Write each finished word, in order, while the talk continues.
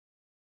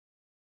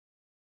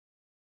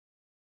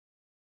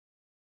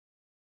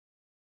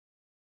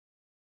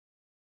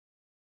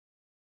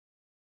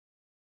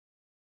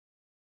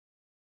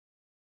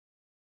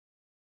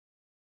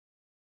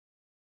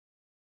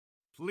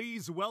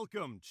Please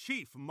welcome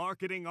Chief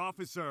Marketing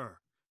Officer,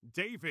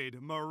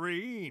 David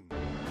Marine.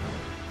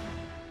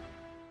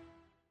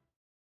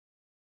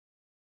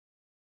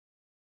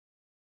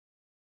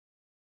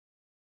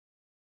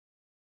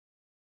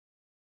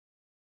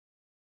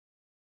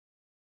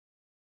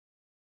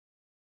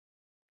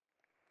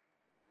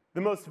 The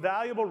most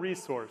valuable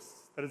resource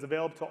that is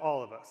available to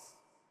all of us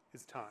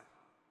is time.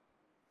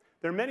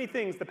 There are many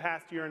things the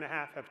past year and a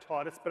half have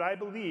taught us, but I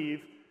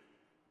believe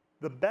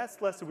the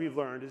best lesson we've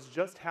learned is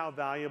just how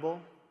valuable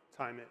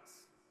time is.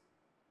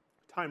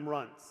 Time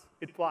runs,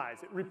 it flies,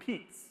 it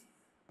repeats,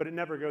 but it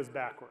never goes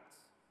backwards.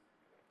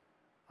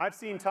 I've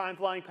seen time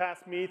flying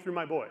past me through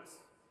my boys.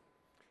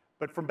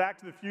 But from Back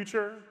to the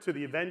Future to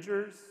the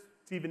Avengers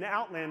to even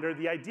Outlander,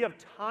 the idea of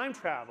time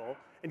travel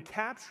and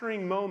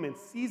capturing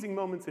moments, seizing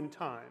moments in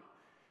time,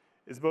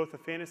 is both a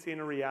fantasy and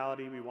a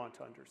reality we want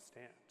to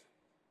understand.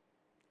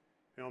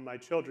 You know, my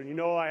children, you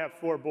know I have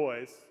 4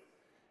 boys,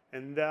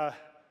 and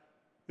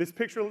this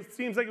picture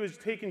seems like it was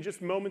taken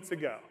just moments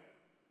ago.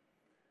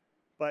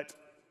 But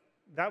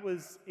that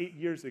was 8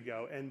 years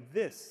ago, and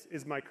this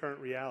is my current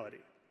reality.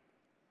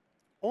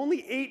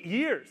 Only 8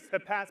 years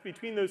have passed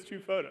between those 2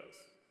 photos.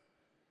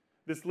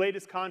 This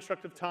latest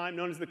construct of time,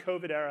 known as the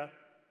COVID era,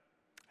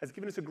 has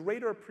given us a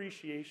greater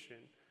appreciation,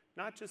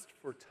 not just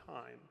for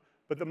time,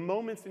 but the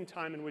moments in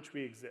time in which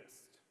we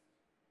exist.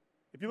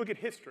 If you look at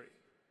history,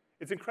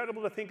 it's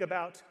incredible to think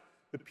about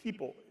the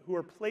people who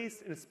are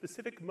placed in a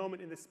specific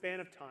moment in the span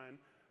of time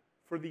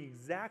for the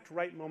exact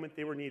right moment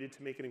they were needed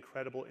to make an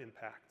incredible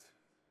impact.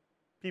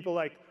 People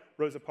like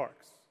Rosa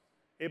Parks,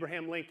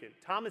 Abraham Lincoln,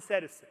 Thomas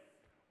Edison,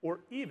 or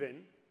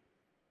even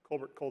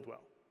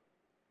Coldwell.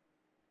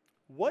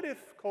 What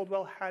if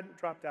Coldwell hadn't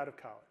dropped out of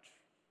college?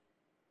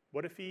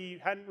 What if he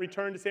hadn't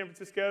returned to San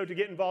Francisco to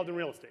get involved in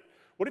real estate?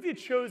 What if he had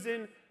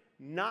chosen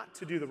not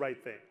to do the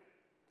right thing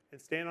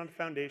and stand on a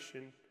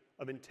foundation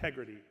of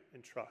integrity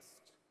and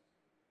trust?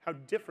 How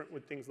different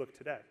would things look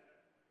today?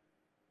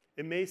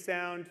 It may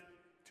sound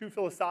too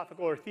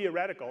philosophical or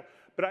theoretical,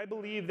 but I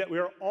believe that we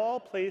are all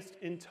placed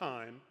in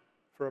time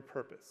for a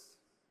purpose.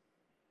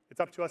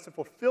 It's up to us to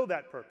fulfill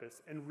that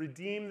purpose and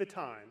redeem the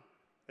time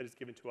that is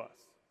given to us.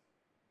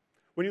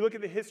 When you look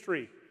at the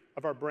history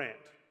of our brand,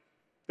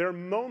 there are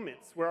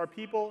moments where our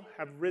people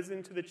have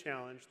risen to the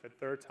challenge that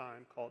their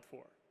time called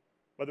for.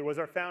 Whether it was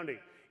our founding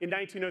in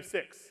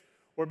 1906,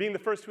 or being the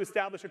first to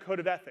establish a code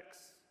of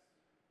ethics,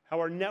 how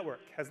our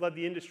network has led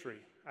the industry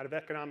out of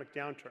economic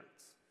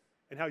downturns,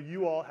 and how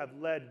you all have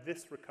led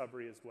this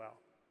recovery as well.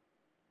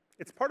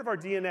 It's part of our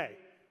DNA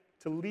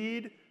to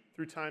lead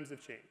through times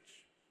of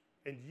change.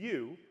 And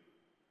you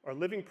are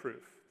living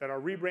proof that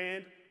our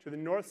rebrand to the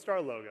North Star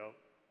logo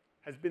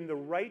has been the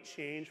right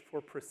change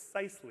for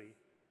precisely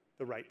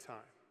the right time.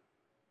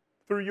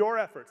 Through your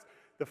efforts,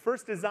 the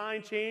first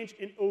design change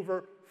in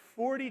over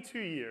 42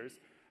 years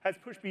has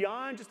pushed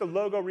beyond just a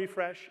logo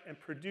refresh and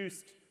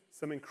produced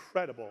some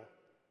incredible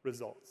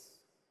results.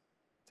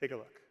 Take a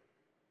look.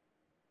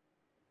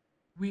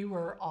 We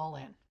were all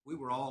in. We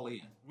were all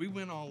in. We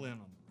went all in on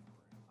the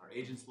rebrand. Our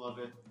agents love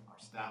it. Our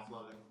staff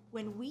love it.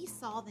 When we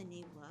saw the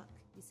new look,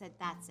 we said,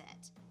 that's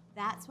it.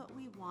 That's what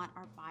we want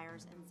our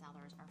buyers and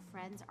sellers, our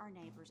friends, our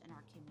neighbors, and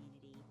our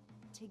community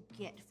to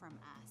get from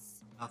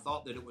us. I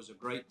thought that it was a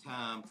great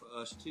time for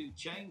us to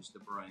change the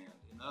brand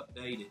and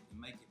update it and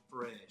make it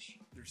fresh.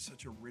 There's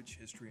such a rich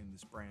history in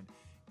this brand.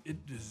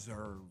 It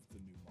deserved the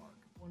new mark.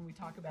 When we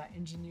talk about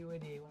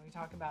ingenuity, when we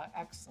talk about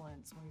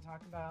excellence, when we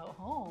talk about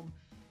home,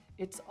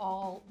 it's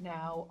all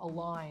now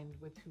aligned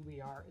with who we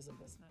are as a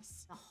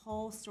business. The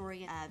whole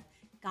story of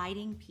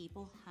guiding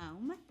people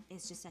home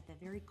is just at the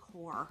very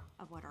core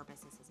of what our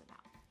business is about.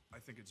 I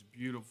think it's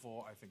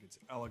beautiful, I think it's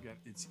elegant,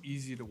 it's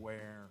easy to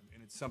wear,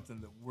 and it's something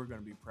that we're going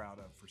to be proud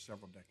of for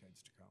several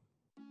decades to come.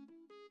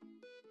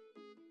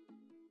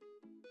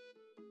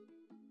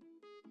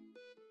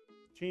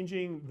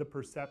 Changing the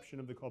perception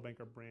of the Coldwell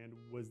Banker brand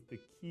was the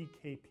key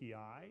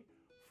KPI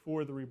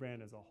for the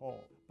rebrand as a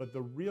whole. But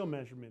the real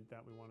measurement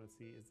that we want to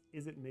see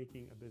is it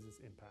making a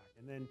business impact?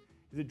 And then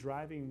is it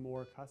driving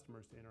more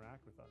customers to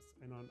interact with us?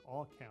 And on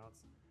all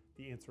counts,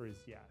 the answer is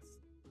yes.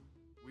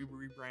 We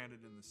rebranded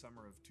in the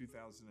summer of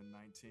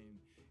 2019,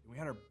 and we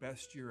had our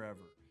best year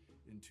ever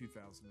in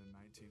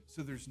 2019.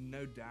 So there's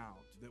no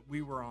doubt that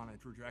we were on a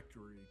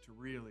trajectory to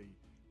really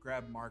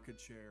grab market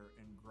share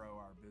and grow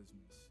our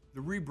business.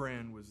 The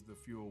rebrand was the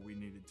fuel we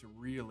needed to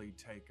really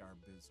take our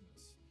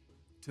business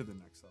to the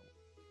next level.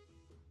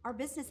 Our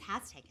business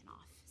has taken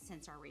off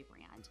since our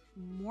rebrand.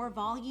 More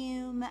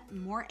volume,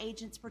 more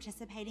agents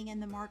participating in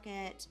the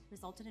market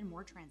resulted in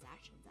more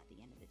transactions at the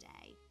end of the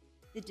day.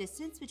 The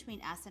distance between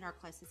us and our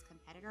closest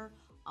competitor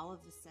all of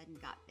a sudden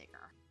got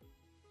bigger.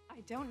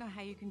 I don't know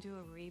how you can do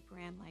a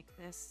rebrand like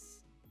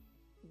this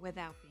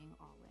without being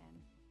all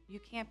in. You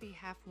can't be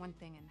half one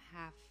thing and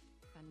half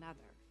another.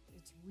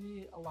 It's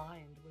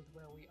realigned with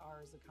where we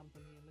are as a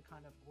company and the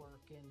kind of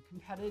work and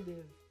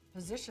competitive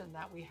position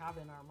that we have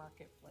in our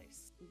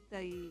marketplace.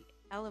 The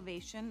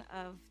elevation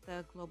of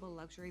the global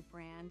luxury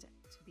brand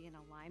to be in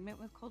alignment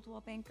with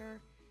Coldwell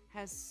Banker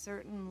has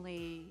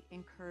certainly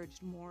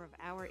encouraged more of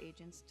our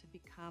agents to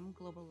become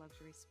global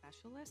luxury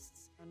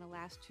specialists. In the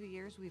last 2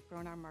 years, we've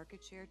grown our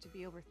market share to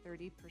be over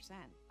 30%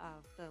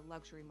 of the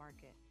luxury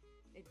market.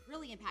 It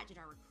really impacted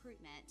our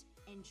recruitment,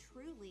 and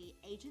truly,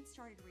 agents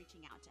started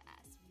reaching out to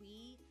us.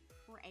 We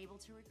were able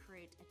to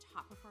recruit a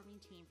top-performing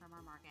team from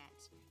our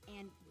market,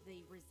 and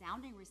the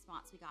resounding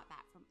response we got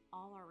back from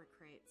all our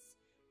recruits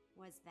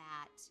was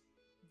that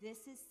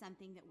this is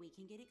something that we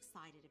can get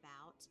excited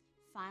about.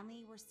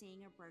 Finally, we're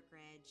seeing a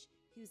brokerage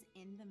who's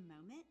in the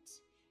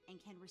moment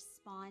and can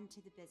respond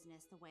to the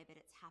business the way that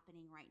it's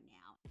happening right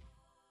now.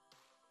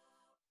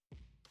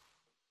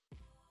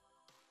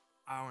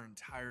 Our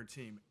entire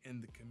team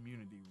in the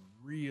community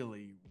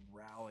really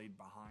rallied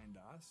behind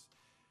us,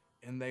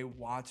 and they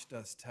watched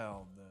us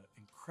tell the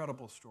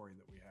incredible story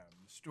that we have,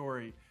 the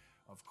story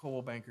of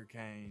Coldwell Banker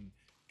Kane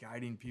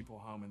guiding people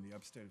home in the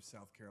upstate of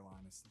South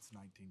Carolina since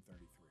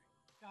 1933.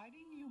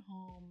 Guiding you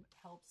home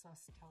helps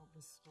us tell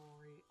the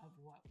story of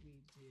what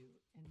we do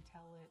and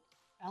tell it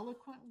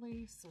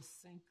eloquently,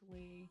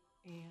 succinctly,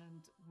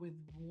 and with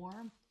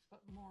warmth,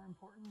 but more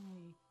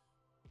importantly,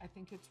 I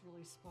think it's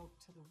really spoke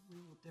to the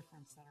real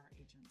difference that our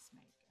agents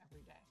make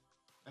every day.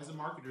 As a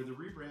marketer, the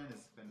rebrand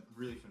has been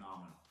really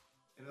phenomenal.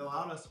 It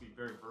allowed us to be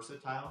very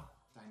versatile,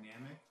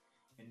 dynamic,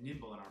 and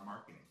nimble in our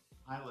marketing,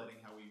 highlighting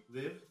how we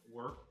live,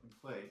 work, and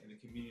play in the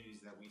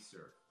communities that we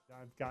serve.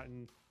 I've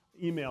gotten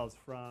emails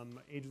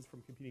from agents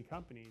from competing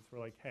companies who are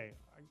like, hey,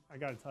 I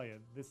got to tell you,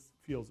 this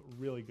feels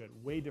really good,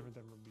 way different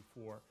than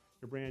before.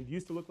 Your brand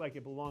used to look like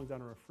it belongs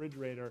on a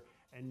refrigerator,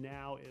 and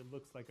now it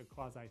looks like a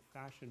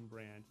quasi-fashion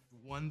brand.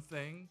 One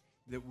thing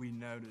that we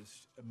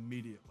noticed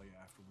immediately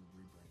after we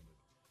rebranded,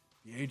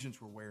 the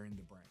agents were wearing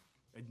the brand.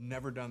 They'd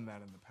never done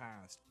that in the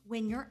past.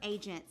 When your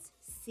agents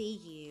see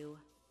you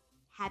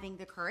having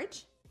the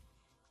courage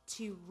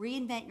to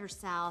reinvent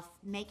yourself,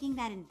 making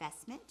that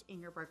investment in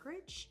your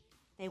brokerage,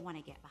 they want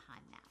to get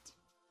behind that.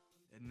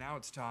 And now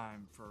it's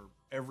time for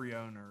every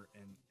owner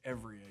and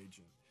every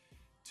agent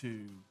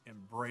to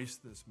embrace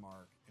this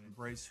mark and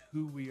embrace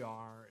who we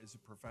are as a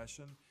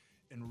profession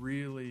and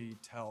really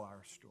tell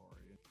our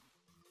story.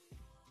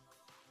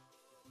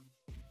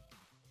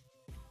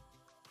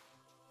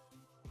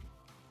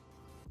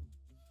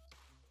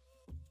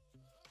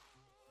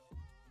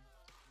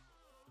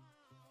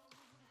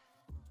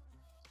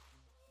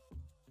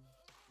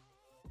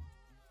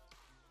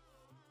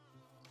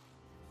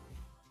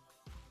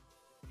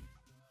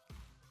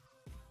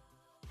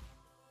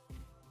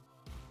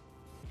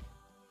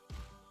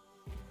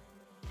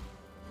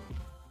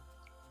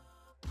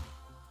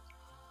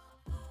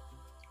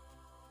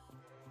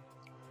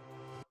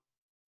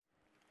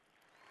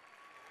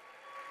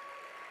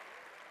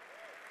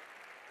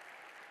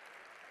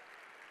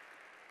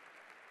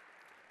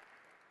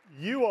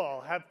 You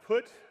all have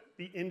put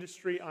the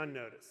industry on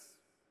notice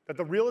that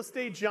the real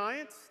estate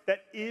giant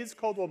that is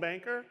Coldwell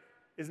Banker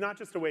is not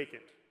just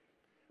awakened,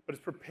 but is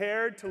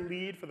prepared to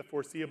lead for the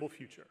foreseeable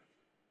future.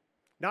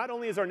 Not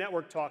only is our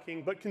network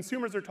talking, but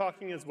consumers are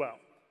talking as well.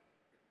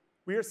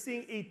 We are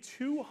seeing a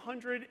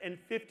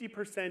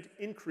 250%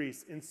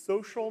 increase in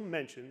social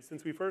mentions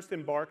since we first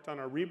embarked on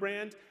our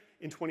rebrand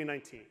in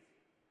 2019.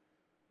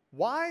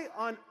 Why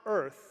on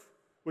earth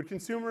would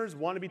consumers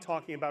want to be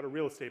talking about a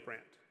real estate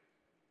brand?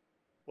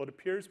 Well, it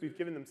appears we've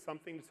given them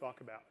something to talk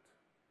about.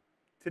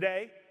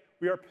 Today,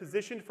 we are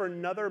positioned for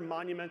another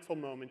monumental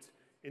moment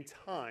in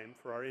time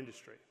for our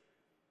industry.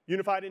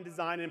 Unified in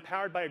design and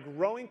empowered by a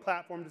growing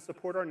platform to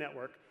support our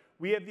network,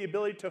 we have the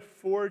ability to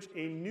forge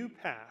a new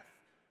path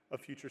of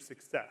future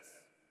success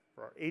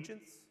for our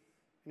agents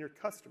and your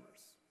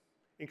customers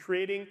in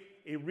creating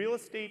a real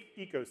estate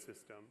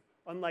ecosystem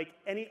unlike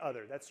any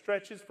other that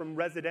stretches from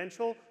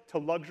residential to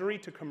luxury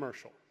to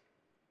commercial.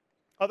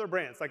 Other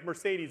brands like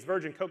Mercedes,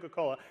 Virgin,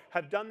 Coca-Cola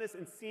have done this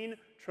and seen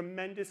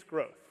tremendous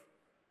growth,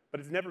 but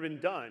it's never been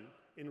done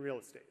in real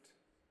estate.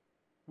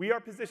 We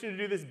are positioned to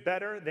do this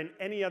better than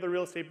any other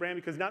real estate brand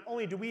because not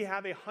only do we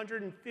have a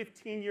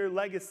 115-year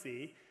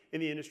legacy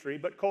in the industry,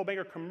 but Coldwell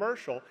Banker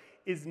Commercial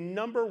is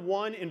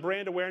 #1 in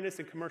brand awareness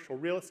in commercial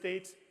real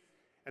estate,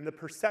 and the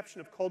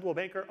perception of Coldwell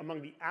Banker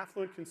among the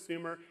affluent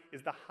consumer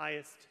is the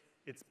highest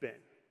it's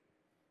been.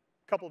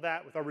 Couple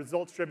that with our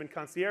results-driven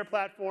concierge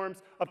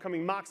platforms,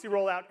 upcoming Moxie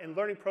rollout, and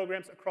learning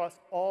programs across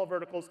all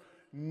verticals.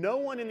 No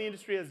one in the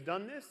industry has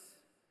done this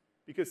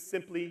because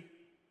simply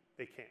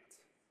they can't.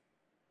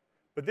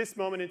 But this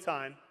moment in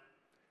time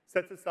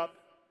sets us up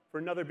for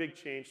another big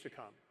change to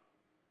come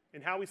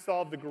in how we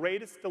solve the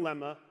greatest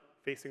dilemma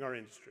facing our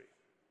industry: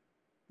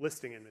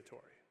 listing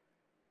inventory.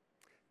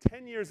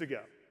 10 years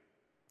ago,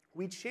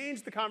 we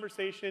changed the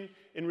conversation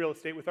in real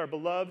estate with our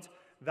beloved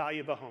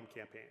Value of a Home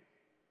campaign,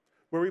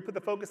 where we put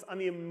the focus on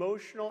the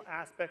emotional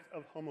aspect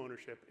of home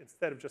ownership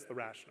instead of just the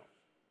rational.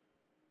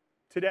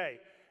 Today,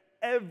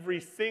 every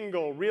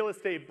single real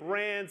estate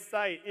brand,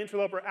 site,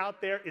 interloper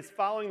out there is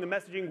following the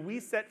messaging we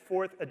set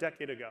forth a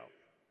decade ago.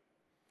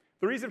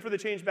 The reason for the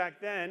change back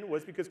then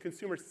was because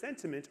consumer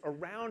sentiment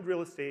around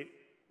real estate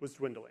was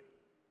dwindling.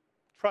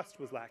 Trust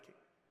was lacking.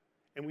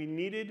 And we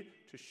needed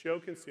to show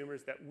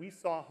consumers that we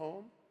saw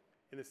home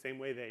in the same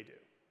way they do,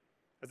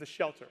 as a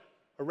shelter,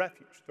 a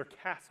refuge, their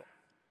castle.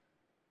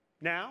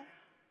 Now,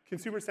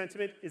 consumer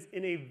sentiment is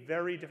in a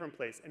very different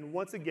place, and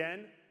once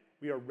again,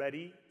 we are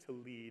ready to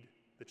lead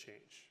the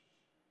change.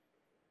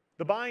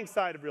 The buying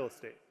side of real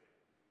estate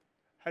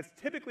has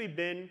typically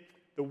been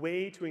the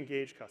way to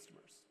engage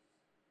customers.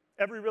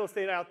 Every real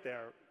estate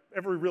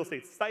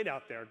site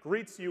out there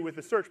greets you with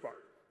a search bar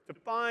to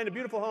find a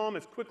beautiful home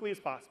as quickly as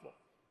possible.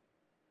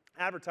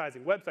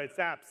 Advertising, websites,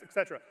 apps,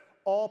 etc.,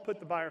 all put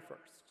the buyer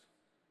first.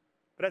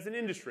 But as an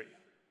industry,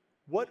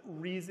 what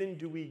reason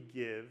do we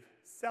give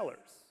sellers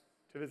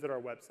to visit our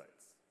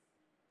websites?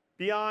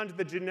 Beyond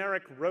the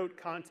generic rote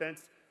content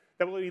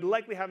that we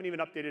likely haven't even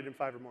updated in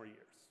 5 or more years.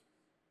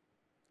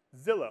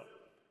 Zillow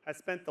has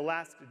spent the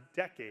last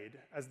decade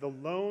as the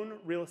lone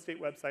real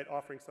estate website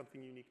offering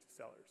something unique to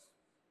sellers.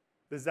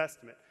 The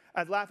Zestimate,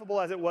 as laughable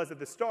as it was at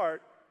the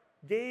start,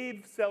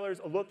 gave sellers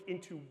a look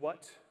into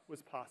what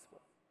was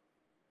possible.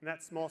 And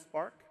that small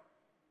spark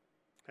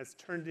has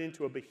turned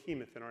into a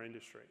behemoth in our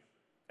industry.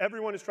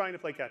 Everyone is trying to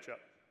play catch up.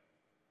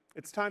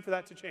 It's time for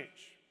that to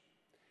change.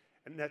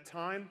 And that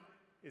time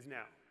is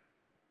now.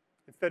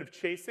 Instead of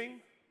chasing,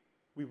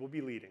 we will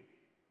be leading.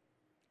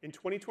 In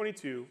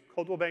 2022,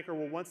 Coldwell Banker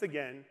will once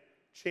again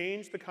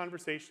change the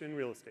conversation in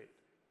real estate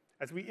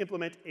as we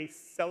implement a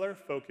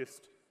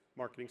seller-focused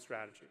marketing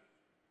strategy.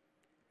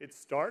 It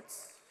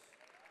starts,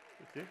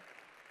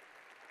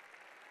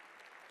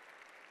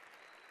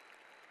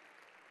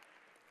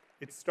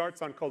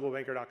 on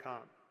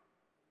ColdwellBanker.com.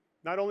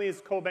 Not only is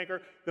Coldwell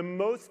Banker the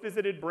most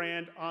visited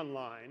brand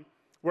online,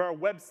 where our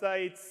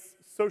websites,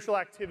 social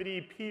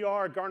activity,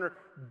 PR garner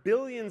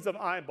billions of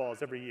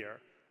eyeballs every year,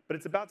 but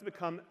it's about to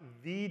become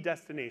the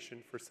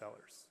destination for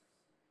sellers.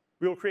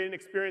 We will create an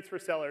experience for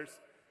sellers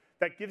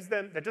that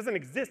doesn't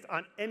exist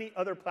on any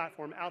other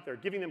platform out there,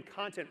 giving them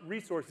content,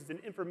 resources, and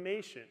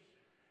information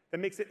that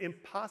makes it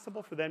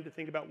impossible for them to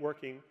think about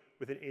working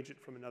with an agent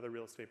from another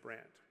real estate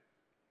brand.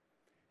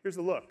 Here's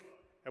a look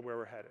at where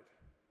we're headed.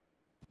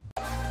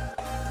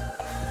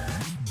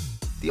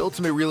 The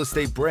Ultimate Real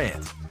Estate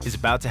brand is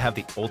about to have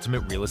the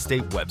Ultimate Real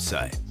Estate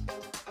website.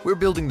 We're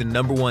building the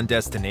 #1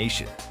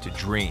 destination to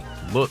dream,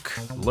 look,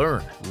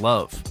 learn,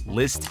 love,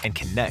 list, and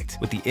connect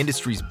with the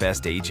industry's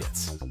best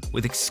agents.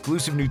 With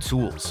exclusive new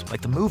tools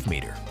like the Move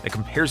Meter that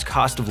compares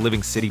cost of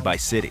living city by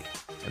city,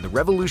 and the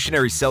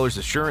revolutionary Seller's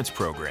Assurance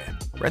program,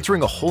 we're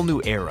entering a whole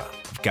new era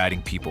of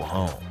guiding people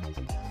home.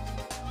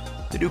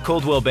 The new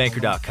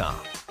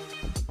ColdwellBanker.com.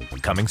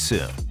 Coming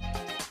soon.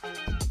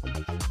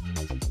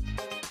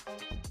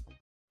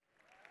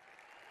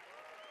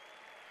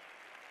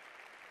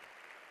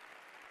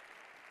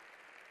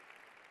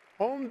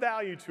 Home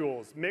value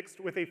tools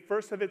mixed with a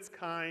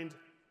first-of-its-kind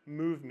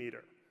Move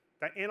Meter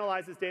that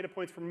analyzes data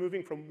points from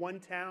moving from one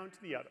town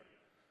to the other.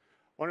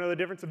 Want to know the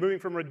difference of moving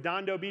from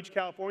Redondo Beach,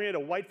 California to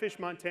Whitefish,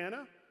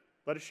 Montana?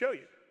 Let us show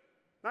you.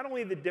 Not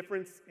only the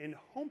difference in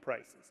home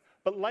prices,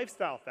 but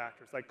lifestyle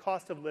factors like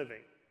cost of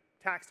living,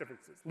 tax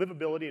differences,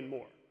 livability, and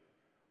more.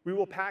 We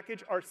will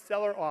package our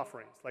seller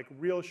offerings like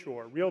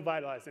RealSure,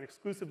 RealVitalize, and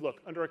Exclusive Look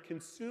under a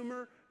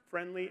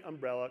consumer-friendly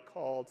umbrella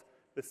called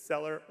the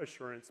Seller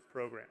Assurance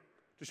Program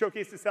to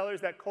showcase to sellers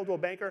that Coldwell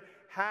Banker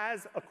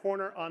has a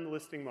corner on the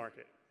listing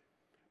market.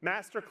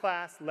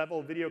 Masterclass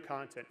level video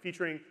content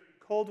featuring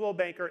Coldwell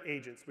Banker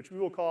agents, which we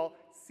will call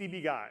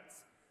CB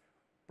Guides,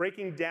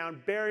 breaking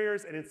down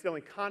barriers and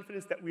instilling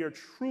confidence that we are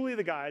truly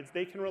the guides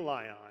they can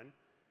rely on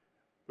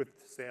with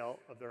the sale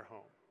of their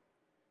home.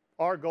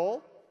 Our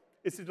goal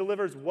is to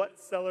deliver what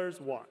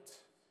sellers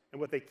want and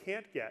what they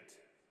can't get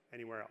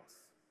anywhere else.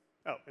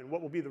 Oh, and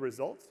what will be the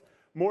results?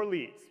 More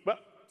leads. Well,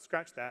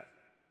 scratch that.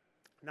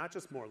 Not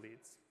just more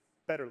leads,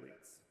 better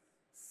leads,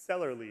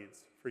 seller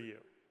leads for you.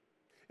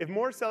 If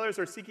more sellers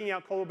are seeking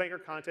out Coldwell Banker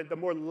content, the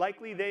more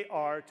likely they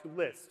are to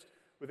list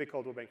with a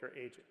Coldwell Banker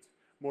agent.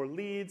 More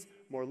leads,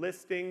 more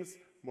listings,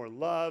 more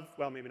love.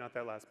 Well, maybe not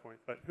that last point,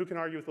 but who can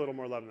argue with a little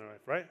more love in their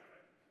life, right?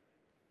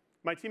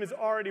 My team is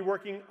already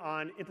working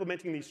on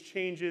implementing these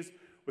changes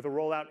with a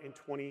rollout in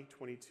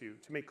 2022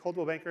 to make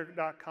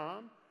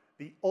ColdwellBanker.com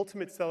the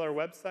ultimate seller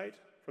website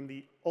from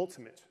the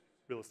ultimate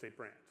real estate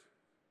brand.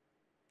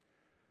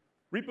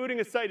 Rebooting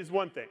a site is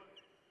one thing,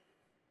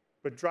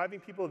 but driving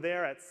people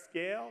there at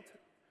scale,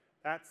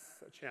 that's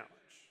a challenge.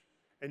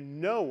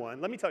 And no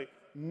one, let me tell you,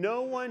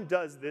 no one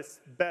does this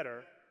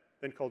better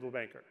than Coldwell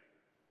Banker.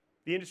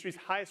 The industry's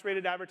highest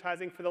rated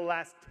advertising for the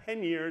last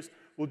 10 years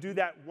will do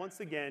that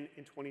once again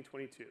in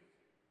 2022.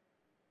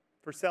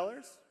 For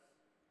sellers,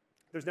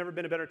 there's never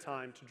been a better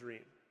time to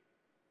dream.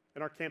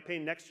 And our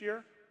campaign next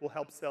year will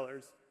help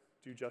sellers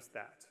do just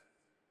that.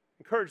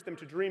 Encourage them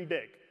to dream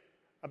big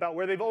about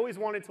where they've always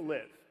wanted to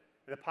live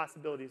and the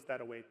possibilities that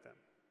await them.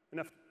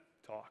 Enough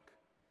talk.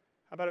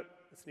 How about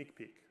a sneak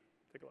peek?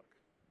 Take a look.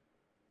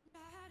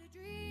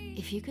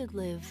 If you could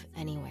live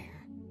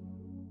anywhere,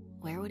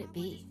 where would it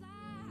be?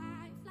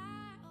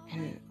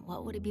 And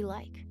what would it be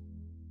like?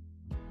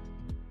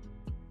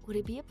 Would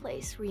it be a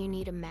place where you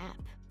need a map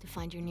to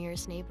find your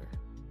nearest neighbor?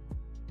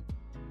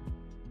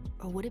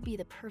 Or would it be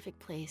the perfect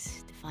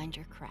place to find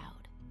your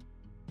crowd?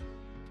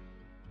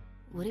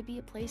 Would it be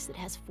a place that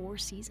has 4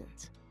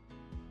 seasons?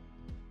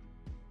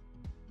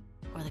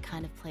 Or the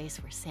kind of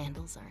place where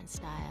sandals are in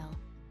style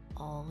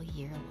all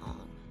year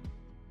long?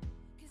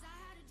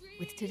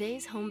 With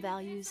today's home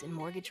values and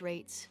mortgage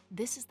rates,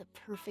 this is the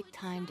perfect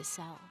time to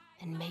sell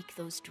and make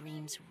those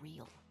dreams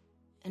real.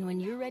 And when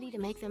you're ready to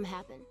make them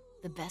happen,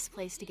 the best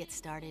place to get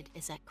started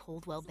is at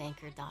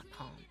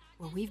coldwellbanker.com,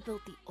 where we've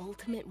built the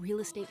ultimate real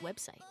estate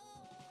website.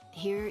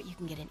 Here, you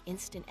can get an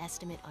instant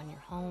estimate on your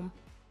home,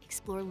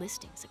 explore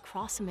listings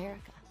across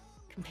America,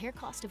 compare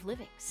cost of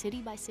living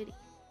city by city,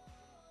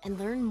 and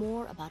learn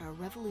more about our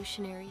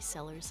revolutionary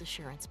Seller's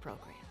Assurance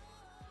program.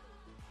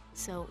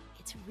 So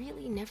it's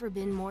really never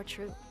been more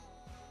true.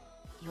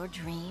 Your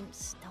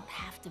dreams don't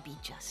have to be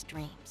just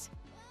dreams.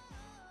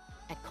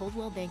 At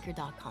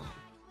coldwellbanker.com,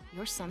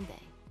 your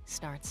someday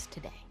starts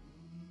today.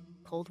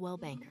 Coldwell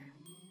Banker,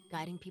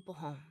 guiding people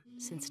home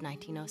since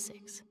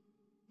 1906.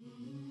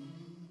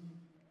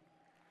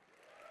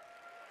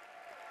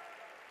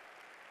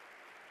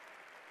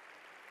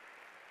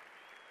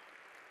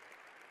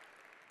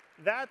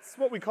 That's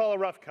what we call a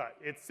rough cut.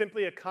 It's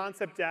simply a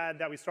concept ad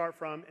that we start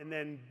from and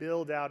then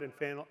build out and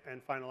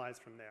finalize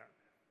from there.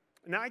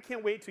 Now I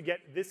can't wait to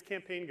get this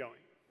campaign going,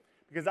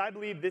 because I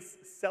believe this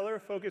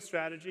seller-focused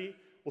strategy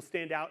will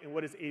stand out in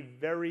what is a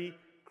very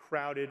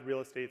crowded real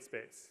estate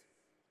space,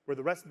 where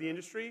the rest of the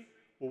industry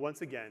will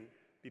once again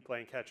be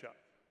playing catch-up.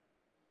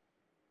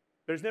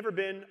 There's never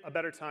been a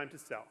better time to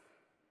sell.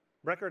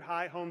 Record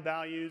high home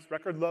values,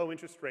 record low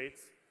interest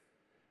rates,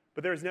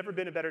 but there has never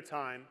been a better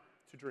time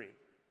to dream.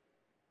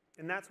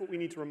 And that's what we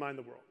need to remind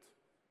the world.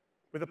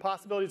 With the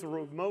possibilities of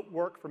remote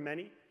work for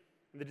many,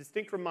 and the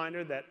distinct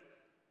reminder that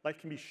life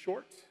can be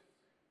short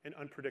and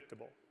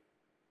unpredictable,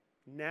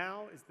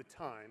 now is the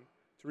time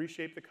to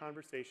reshape the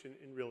conversation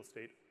in real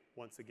estate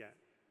once again.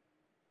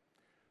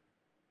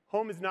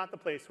 Home is not the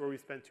place where we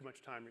spend too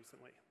much time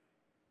recently.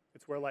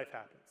 It's where life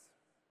happens.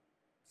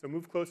 So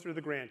move closer to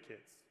the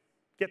grandkids.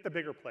 Get the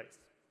bigger place.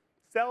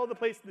 Sell the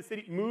place in the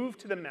city. Move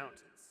to the mountains.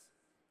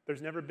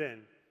 There's never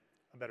been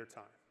a better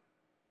time.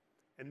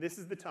 And this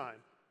is the time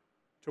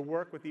to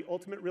work with the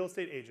ultimate real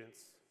estate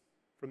agents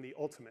from the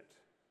ultimate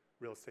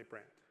real estate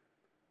brand.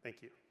 Thank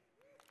you.